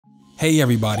Hey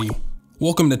everybody,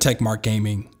 welcome to TechMark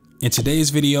Gaming. In today's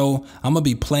video, I'm gonna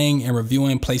be playing and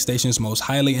reviewing PlayStation's most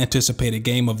highly anticipated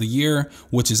game of the year,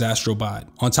 which is Astrobot.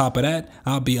 On top of that,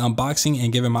 I'll be unboxing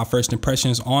and giving my first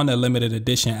impressions on the limited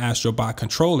edition Astrobot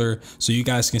controller so you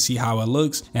guys can see how it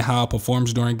looks and how it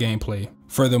performs during gameplay.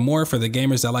 Furthermore, for the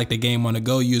gamers that like the game on the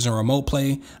go using remote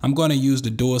play, I'm going to use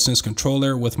the DualSense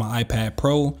controller with my iPad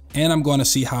Pro, and I'm going to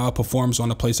see how it performs on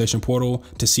the PlayStation Portal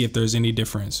to see if there's any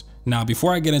difference. Now,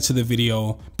 before I get into the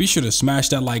video, be sure to smash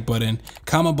that like button,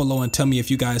 comment below and tell me if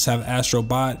you guys have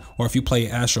Astrobot or if you play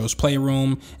Astro's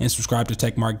Playroom, and subscribe to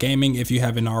TechMark Gaming if you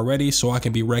haven't already so I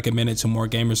can be recommended to more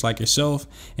gamers like yourself.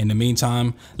 In the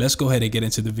meantime, let's go ahead and get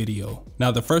into the video.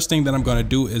 Now, the first thing that I'm going to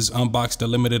do is unbox the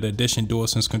limited edition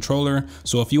DualSense controller.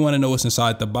 So if you want to know what's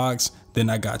inside the box, then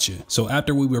I got you. So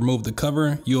after we remove the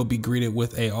cover, you'll be greeted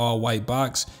with a all white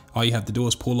box. All you have to do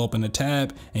is pull open the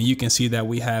tab and you can see that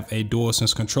we have a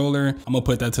DualSense controller. I'm gonna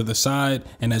put that to the side,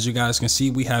 and as you guys can see,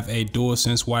 we have a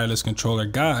DualSense wireless controller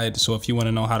guide. So if you want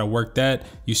to know how to work that,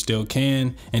 you still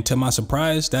can. And to my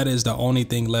surprise, that is the only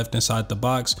thing left inside the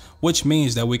box, which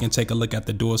means that we can take a look at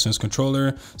the DualSense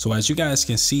controller. So as you guys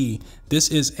can see, this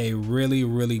is a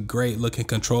really great looking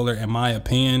controller in my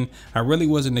opinion. I really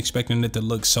wasn't expecting it to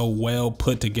look so well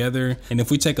put together. And if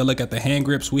we take a look at the hand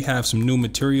grips, we have some new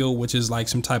material, which is like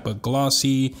some type of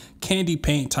glossy candy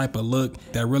paint type of look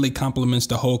that really complements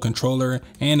the whole controller,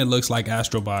 and it looks like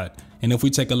Astrobot. And if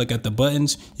we take a look at the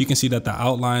buttons, you can see that the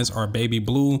outlines are baby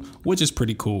blue, which is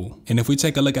pretty cool. And if we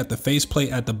take a look at the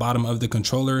faceplate at the bottom of the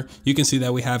controller, you can see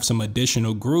that we have some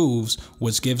additional grooves,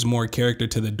 which gives more character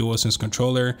to the DualSense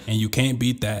controller, and you can't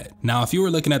beat that. Now, if you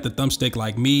were looking at the thumbstick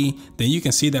like me, then you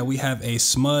can see that we have a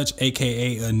smudge,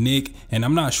 aka a nick, and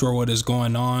I'm not sure what is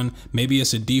going on. Maybe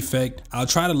it's a defect. I'll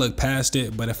try to look past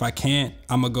it, but if I can't,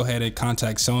 I'm gonna go ahead and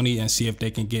contact Sony and see if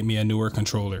they can get me a newer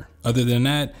controller. Other than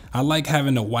that, I like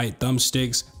having the white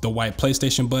thumbsticks, the white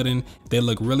PlayStation button. They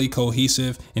look really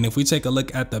cohesive. And if we take a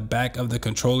look at the back of the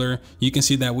controller, you can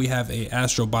see that we have a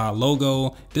Astrobot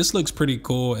logo. This looks pretty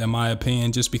cool in my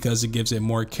opinion, just because it gives it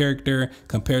more character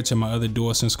compared to my other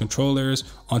DualSense controllers.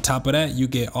 On top of that, you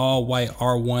get all white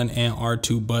R1 and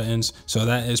R2 buttons. So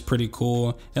that is pretty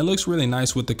cool. It looks really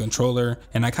nice with the controller.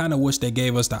 And I kind of wish they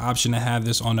gave us the option to have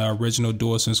this on the original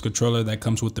DualSense controller that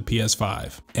comes with the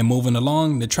PS5. And moving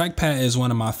along, the trackpad is one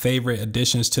of my favorite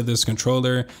additions to this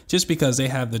controller, just because they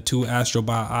have the two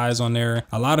Astrobot eyes on there.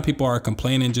 A lot of people are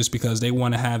complaining just because they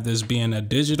want to have this being a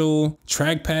digital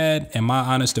trackpad. In my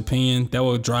honest opinion, that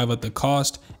will drive up the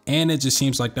cost, and it just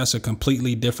seems like that's a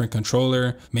completely different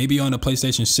controller. Maybe on the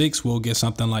PlayStation 6 we'll get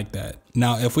something like that.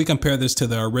 Now, if we compare this to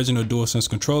the original DualSense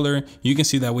controller, you can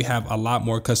see that we have a lot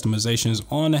more customizations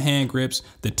on the hand grips.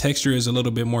 The texture is a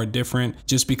little bit more different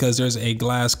just because there's a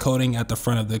glass coating at the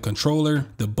front of the controller.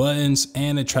 The buttons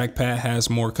and the trackpad has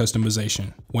more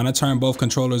customization. When I turn both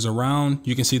controllers around,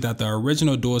 you can see that the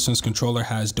original DualSense controller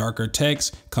has darker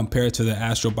text compared to the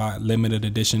Astrobot limited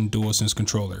edition DualSense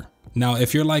controller. Now,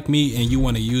 if you're like me and you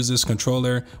want to use this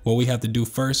controller, what we have to do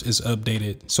first is update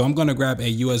it. So I'm going to grab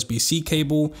a USB-C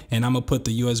cable, and I'm going to put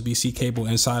the USB-C cable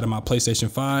inside of my PlayStation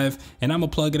 5, and I'm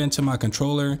going to plug it into my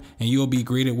controller, and you'll be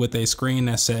greeted with a screen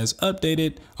that says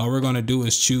updated. All we're going to do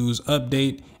is choose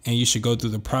update, and you should go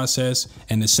through the process.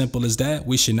 And as simple as that,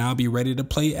 we should now be ready to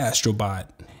play Astrobot.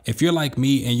 If you're like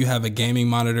me and you have a gaming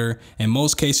monitor, in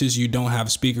most cases you don't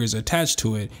have speakers attached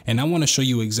to it, and I want to show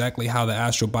you exactly how the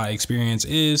Astrobot experience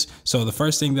is. So the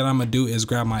first thing that I'm gonna do is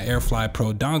grab my AirFly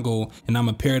Pro dongle, and I'm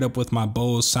gonna pair it up with my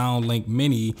Bose SoundLink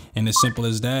Mini, and as simple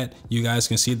as that, you guys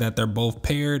can see that they're both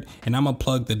paired, and I'm gonna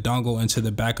plug the dongle into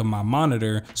the back of my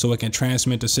monitor so it can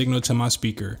transmit the signal to my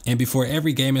speaker. And before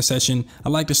every gaming session, I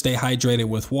like to stay hydrated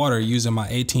with water using my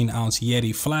 18-ounce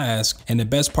Yeti flask, and the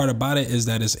best part about it is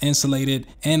that it's insulated,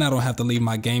 and I don't have to leave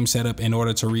my game setup in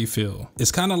order to refill.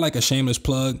 It's kind of like a shameless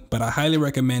plug, but I highly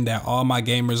recommend that all my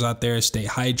gamers out there stay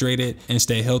hydrated and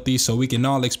stay healthy so we can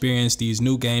all experience these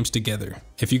new games together.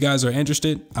 If you guys are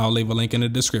interested, I'll leave a link in the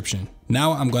description.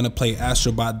 Now I'm going to play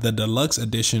Astrobot the Deluxe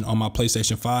Edition on my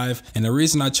PlayStation 5, and the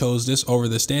reason I chose this over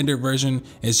the standard version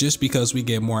is just because we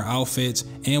get more outfits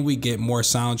and we get more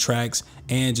soundtracks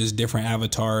and just different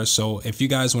avatars. So if you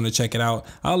guys want to check it out,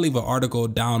 I'll leave an article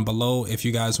down below if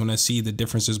you guys want to see the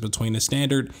differences between the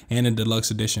standard and the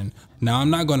deluxe edition. Now, I'm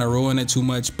not going to ruin it too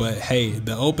much, but hey,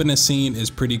 the opening scene is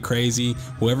pretty crazy.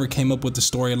 Whoever came up with the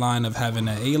storyline of having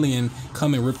an alien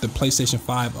come and rip the PlayStation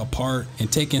 5 apart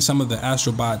and taking some of the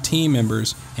Astrobot team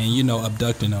members and, you know,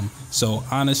 abducting them. So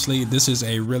honestly, this is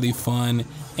a really fun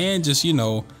and just, you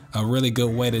know, a really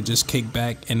good way to just kick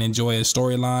back and enjoy a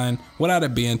storyline without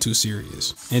it being too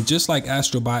serious. And just like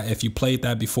Astrobot, if you played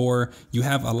that before, you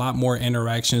have a lot more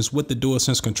interactions with the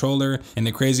DualSense controller. And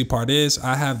the crazy part is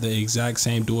I have the exact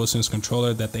same DualSense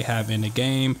controller that they have in the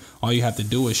game. All you have to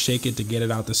do is shake it to get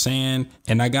it out the sand.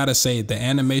 And I gotta say, the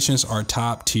animations are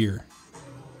top tier.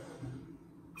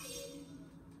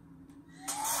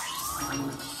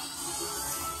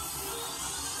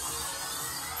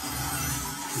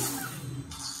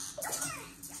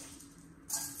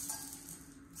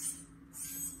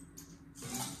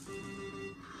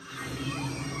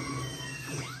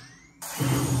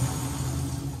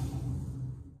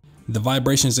 The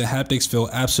vibrations and haptics feel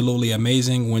absolutely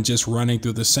amazing when just running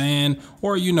through the sand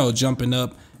or, you know, jumping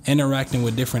up. Interacting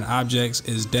with different objects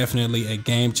is definitely a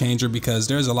game changer because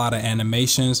there's a lot of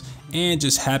animations and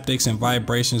just haptics and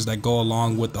vibrations that go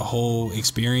along with the whole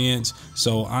experience.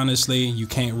 So honestly, you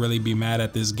can't really be mad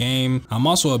at this game. I'm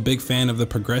also a big fan of the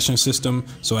progression system.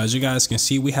 So as you guys can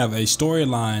see, we have a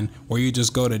storyline where you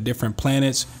just go to different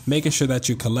planets, making sure that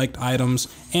you collect items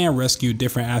and rescue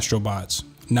different Astrobots.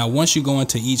 Now, once you go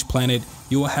into each planet,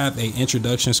 you will have an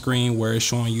introduction screen where it's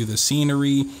showing you the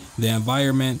scenery, the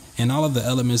environment, and all of the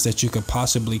elements that you could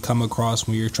possibly come across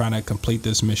when you're trying to complete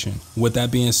this mission. With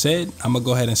that being said, I'm gonna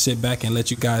go ahead and sit back and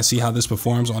let you guys see how this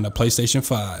performs on the PlayStation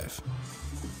 5.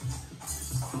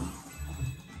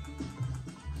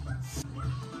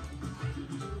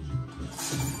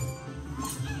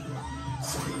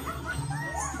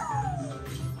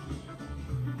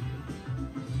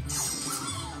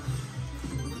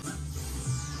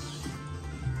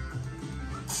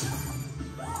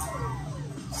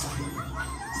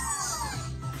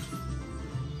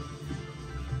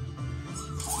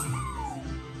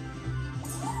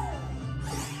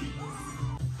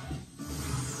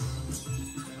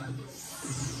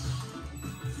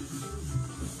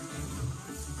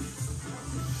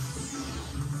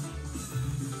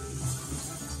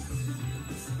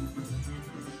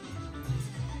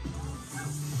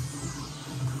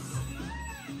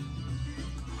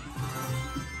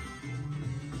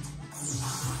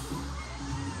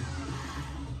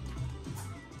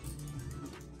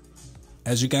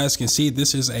 As you guys can see,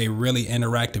 this is a really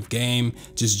interactive game.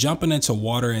 Just jumping into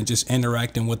water and just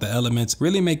interacting with the elements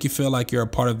really make you feel like you're a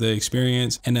part of the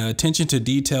experience, and the attention to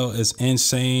detail is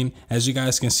insane. As you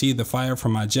guys can see, the fire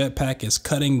from my jetpack is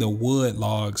cutting the wood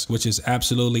logs, which is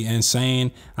absolutely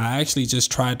insane. I actually just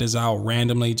tried this out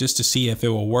randomly just to see if it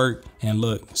will work, and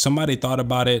look, somebody thought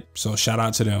about it, so shout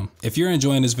out to them. If you're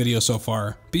enjoying this video so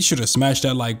far, be sure to smash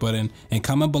that like button and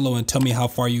comment below and tell me how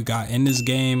far you got in this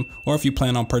game, or if you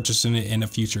plan on purchasing it in the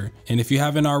future. And if you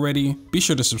haven't already, be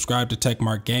sure to subscribe to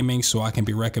Techmark Gaming so I can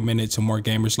be recommended to more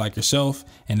gamers like yourself.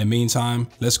 In the meantime,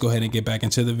 let's go ahead and get back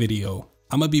into the video.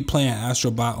 I'm gonna be playing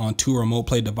Astrobot on 2 remote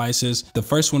play devices. The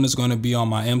first one is gonna be on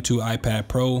my M2 iPad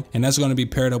Pro, and that's gonna be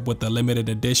paired up with the limited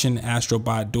edition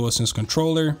Astrobot DualSense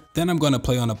controller. Then I'm gonna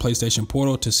play on a PlayStation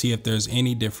Portal to see if there's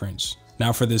any difference.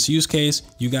 Now for this use case,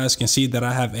 you guys can see that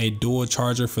I have a dual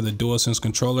charger for the DualSense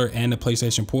controller and the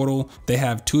PlayStation Portal. They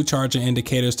have 2 charging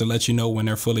indicators to let you know when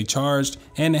they're fully charged,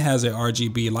 and it has a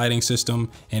RGB lighting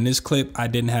system. In this clip, I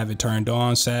didn't have it turned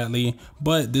on, sadly,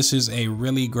 but this is a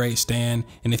really great stand.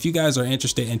 And if you guys are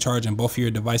interested in charging both of your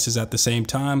devices at the same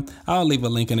time, I'll leave a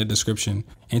link in the description.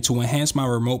 And to enhance my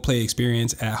remote play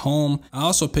experience at home, I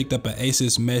also picked up an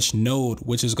Asus Mesh Node,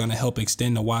 which is going to help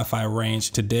extend the Wi-Fi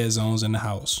range to dead zones in the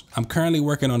house. I'm currently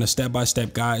working on a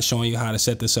step-by-step guide showing you how to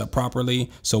set this up properly.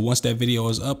 So once that video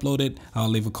is uploaded, I'll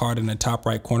leave a card in the top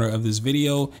right corner of this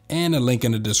video and a link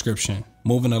in the description.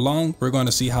 Moving along, we're going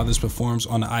to see how this performs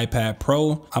on the iPad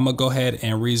Pro. I'm gonna go ahead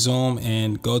and resume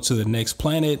and go to the next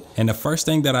planet. And the first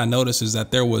thing that I noticed is that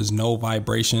there was no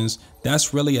vibrations.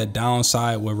 That's really a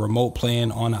downside with remote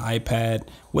playing on the iPad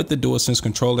with the DualSense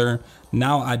controller.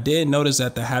 Now, I did notice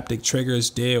that the haptic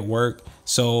triggers did work.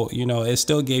 So, you know, it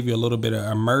still gave you a little bit of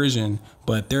immersion,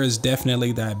 but there is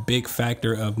definitely that big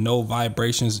factor of no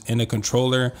vibrations in the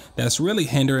controller that's really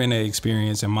hindering the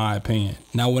experience in my opinion.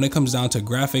 Now, when it comes down to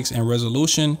graphics and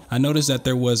resolution, I noticed that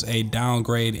there was a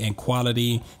downgrade in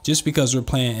quality just because we're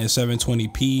playing in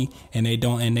 720p and they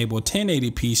don't enable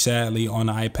 1080p sadly on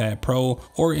the iPad Pro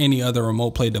or any other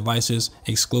remote play devices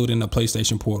excluding the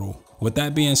PlayStation Portal. With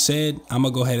that being said, I'm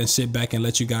gonna go ahead and sit back and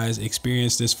let you guys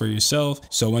experience this for yourself,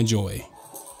 so enjoy.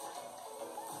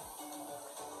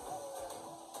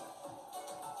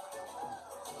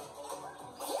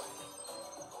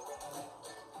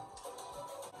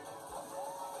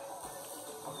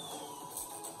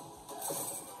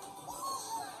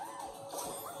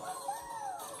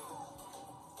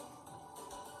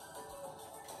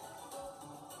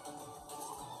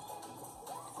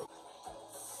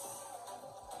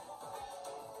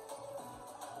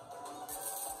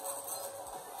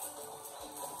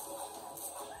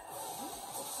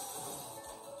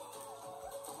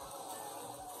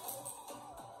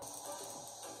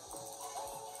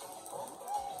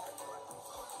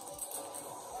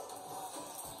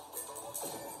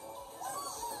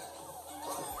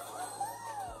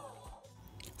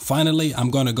 Finally,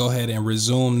 I'm going to go ahead and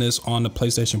resume this on the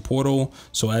PlayStation Portal.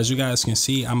 So as you guys can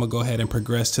see, I'm gonna go ahead and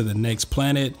progress to the next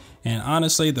planet. And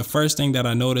honestly, the first thing that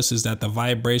I notice is that the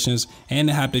vibrations and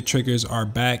the haptic triggers are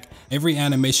back. Every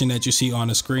animation that you see on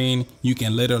the screen, you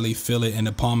can literally feel it in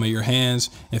the palm of your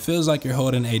hands. It feels like you're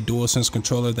holding a DualSense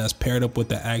controller that's paired up with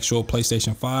the actual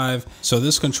PlayStation 5. So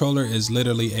this controller is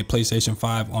literally a PlayStation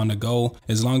 5 on the go.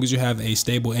 As long as you have a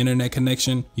stable internet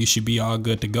connection, you should be all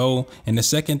good to go. And the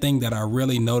second thing that I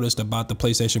really noticed about the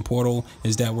PlayStation Portal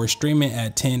is that we're streaming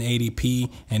at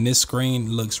 1080p and this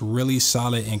screen looks really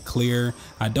solid and clear.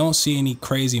 I don't see any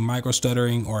crazy micro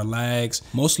stuttering or lags,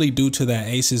 mostly due to that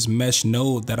Asus mesh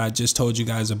node that I just told you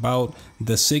guys about.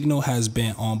 The signal has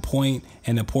been on point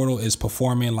and the Portal is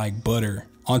performing like butter.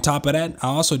 On top of that, I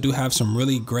also do have some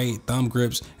really great thumb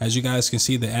grips. As you guys can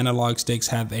see, the analog sticks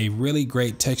have a really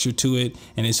great texture to it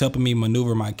and it's helping me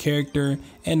maneuver my character,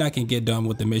 and I can get done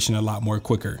with the mission a lot more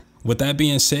quicker. With that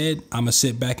being said, I'm gonna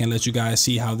sit back and let you guys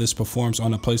see how this performs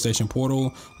on the PlayStation Portal,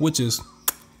 which is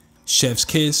chef's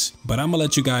kiss, but I'm gonna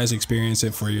let you guys experience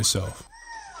it for yourself.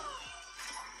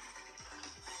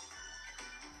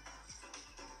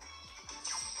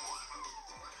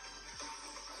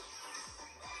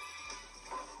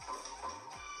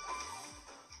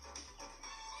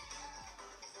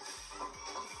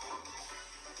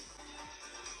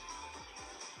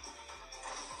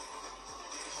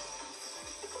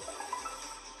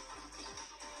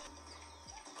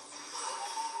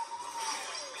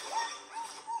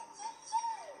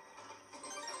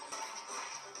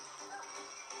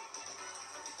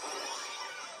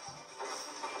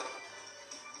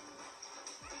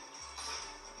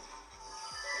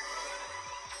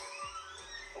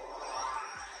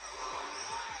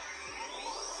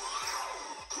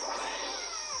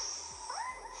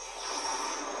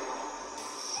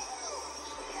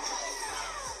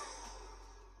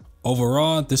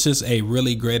 Overall, this is a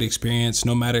really great experience,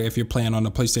 no matter if you're playing on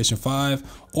the PlayStation 5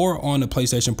 or on the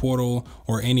PlayStation Portal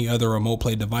or any other remote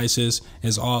play devices.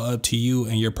 It's all up to you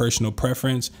and your personal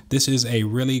preference. This is a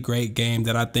really great game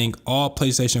that I think all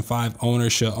PlayStation 5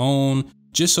 owners should own,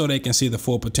 just so they can see the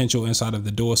full potential inside of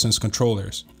the DualSense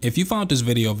controllers. If you found this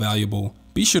video valuable,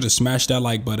 be sure to smash that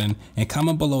like button and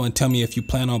comment below and tell me if you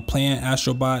plan on playing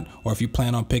Astrobot or if you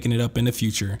plan on picking it up in the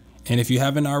future. And if you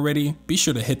haven't already, be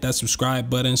sure to hit that subscribe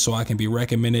button so I can be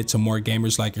recommended to more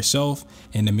gamers like yourself.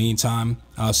 In the meantime,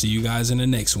 I'll see you guys in the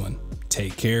next one.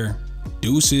 Take care.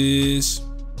 Deuces.